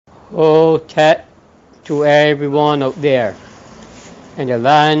Oh, Tet, to everyone out there in the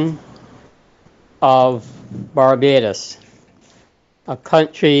land of Barbados, a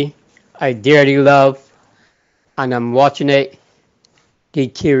country I dearly love, and I'm watching it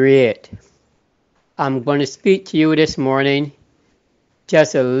deteriorate. I'm going to speak to you this morning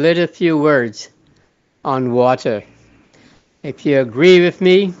just a little few words on water. If you agree with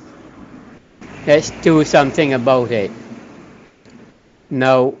me, let's do something about it.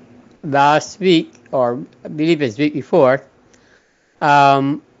 Now, last week, or I believe it's week before,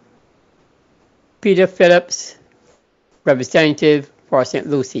 um, Peter Phillips, representative for St.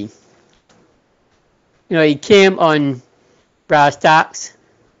 Lucie, he came on brass tacks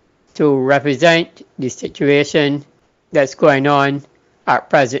to represent the situation that's going on at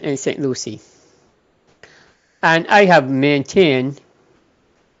present in St. Lucie. And I have maintained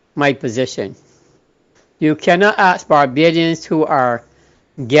my position. You cannot ask Barbadians who are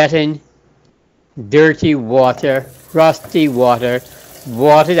getting dirty water, rusty water,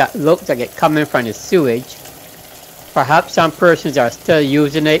 water that looks like it's coming from the sewage. Perhaps some persons are still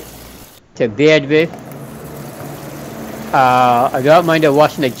using it to bathe with. I don't mind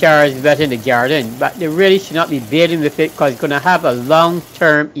washing the cars, wet in the garden, but they really should not be bathing with it because it's going to have a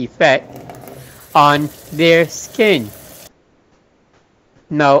long-term effect on their skin.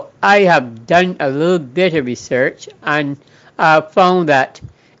 Now, I have done a little bit of research and I found that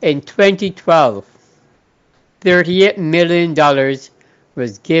in 2012, $38 million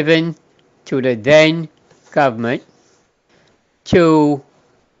was given to the then government to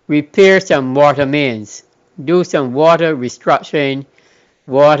repair some water mains, do some water restructuring,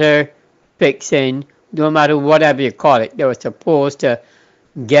 water fixing, no matter whatever you call it. They were supposed to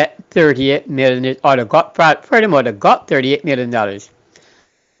get 38 million, or they got pretty much they got $38 million.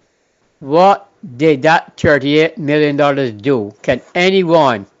 What did that $38 million do? Can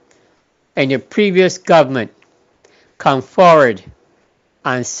anyone in the previous government come forward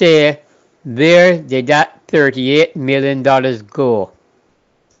and say where did that $38 million go?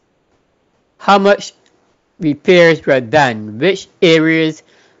 How much repairs were done? Which areas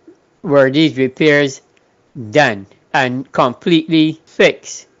were these repairs done and completely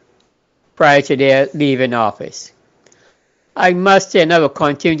fixed prior to their leaving office? I must say, and I will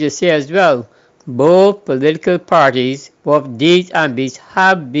continue to say as well, both political parties, both these and these,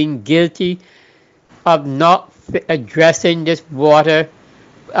 have been guilty of not addressing this water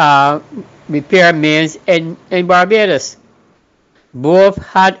repair mains in Barbados. Both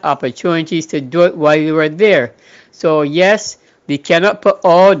had opportunities to do it while they were there. So yes, we cannot put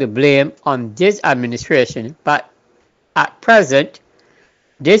all the blame on this administration, but at present,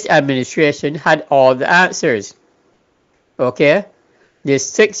 this administration had all the answers. Okay? They're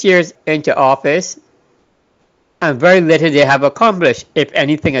 6 years into office, and very little they have accomplished, if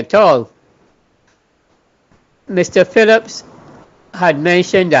anything at all. Mr. Phillips had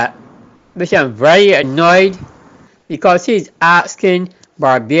mentioned that, which I'm very annoyed, because he's asking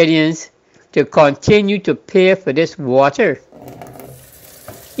Barbadians to continue to pay for this water,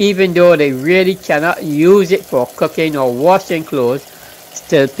 even though they really cannot use it for cooking or washing clothes,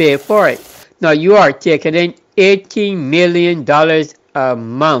 still pay for it. Now you are taking in $18 million a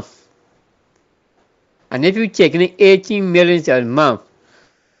month. And if you're taking in $18 million a month,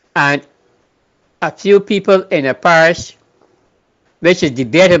 and a few people in a parish, which is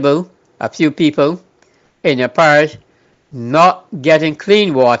debatable, a few people in a parish not getting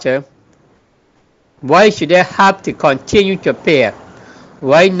clean water, why should they have to continue to pay?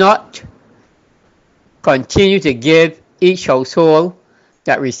 Why not continue to give each household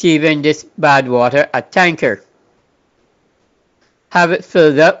that receiving this bad water a tanker? Have it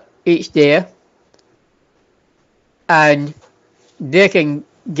filled up each day, and they can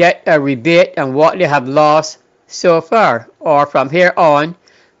get a rebate on what they have lost so far, or from here on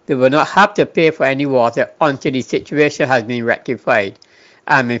they will not have to pay for any water until the situation has been rectified.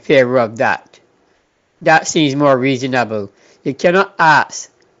 I'm in favor of that. That seems more reasonable. You cannot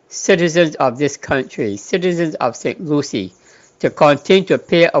ask citizens of this country, citizens of St. Lucie, to continue to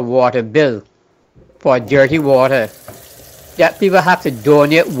pay a water bill for dirty water. That people have to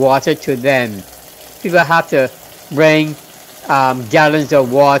donate water to them. People have to bring gallons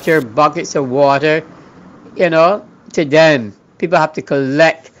of water, buckets of water, to them. People have to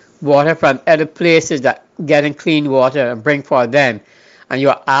collect water from other places that getting clean water and bring for them. And you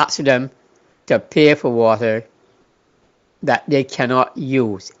are asking them to pay for water that they cannot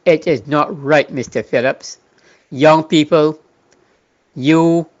use. It is not right, Mr. Phillips. Young people,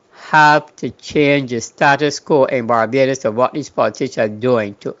 you have to change the status quo in Barbados of what these politicians are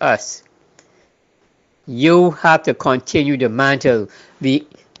doing to us. You have to continue the mantle.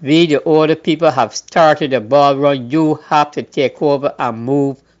 We, the older people, have started the ball run. You have to take over and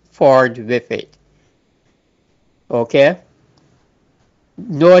move forward with it. Okay?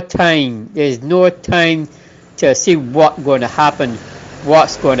 No time. There's no time to see what's going to happen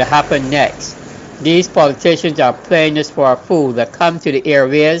next. These politicians are playing us for a fool. They come to the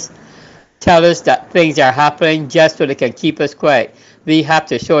airways, tell us that things are happening just so they can keep us quiet. We have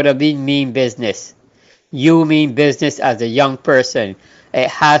to show them we mean business. You mean business as a young person. It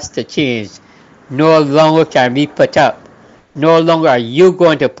has to change. No longer can we put up. No longer are you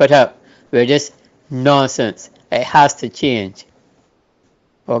going to put up with this nonsense. It has to change.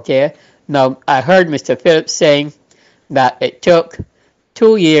 Okay? Now, I heard Mr. Phillips saying that it took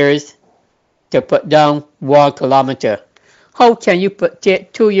 2 years to put down 1 kilometer. How can you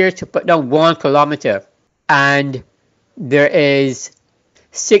take 2 years to put down 1 kilometer? And there is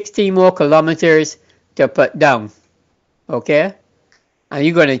 60 more kilometers to put down. Okay? And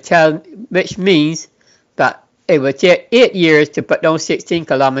you're going to tell, which means that it will take 8 years to put down 16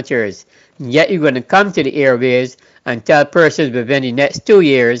 kilometers. Yet you're going to come to the airways and tell persons within the next 2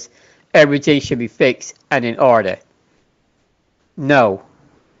 years everything should be fixed and in order. No.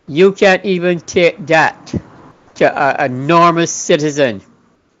 You can't even take that to a normal citizen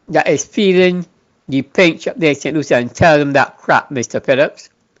that is feeling the pinch up there in St. Lucia and tell them that crap, Mr. Phillips.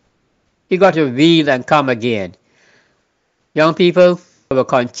 You got to reel and come again. Young people, I will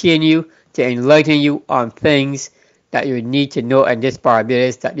continue to enlighten you on things that you need to know in this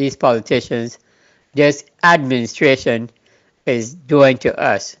Barbados that these politicians, this administration is doing to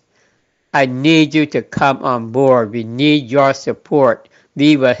us. I need you to come on board. We need your support.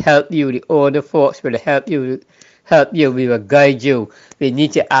 We will help you. The older folks will help you. We will guide you. We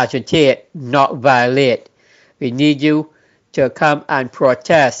need to agitate, not violate. We need you to come and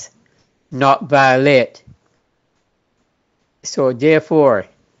protest, not violate. So therefore,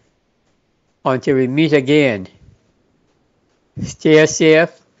 until we meet again, stay safe,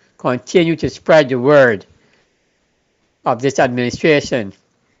 continue to spread the word of this administration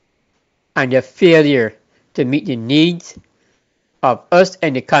and their failure to meet the needs of us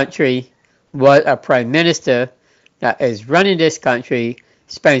in the country, while a prime minister that is running this country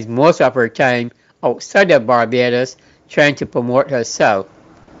spends most of her time outside of Barbados trying to promote herself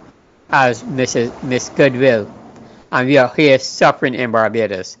as Miss Goodwill. And we are here suffering in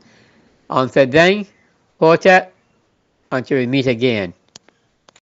Barbados. Until then, Hotep, until we meet again.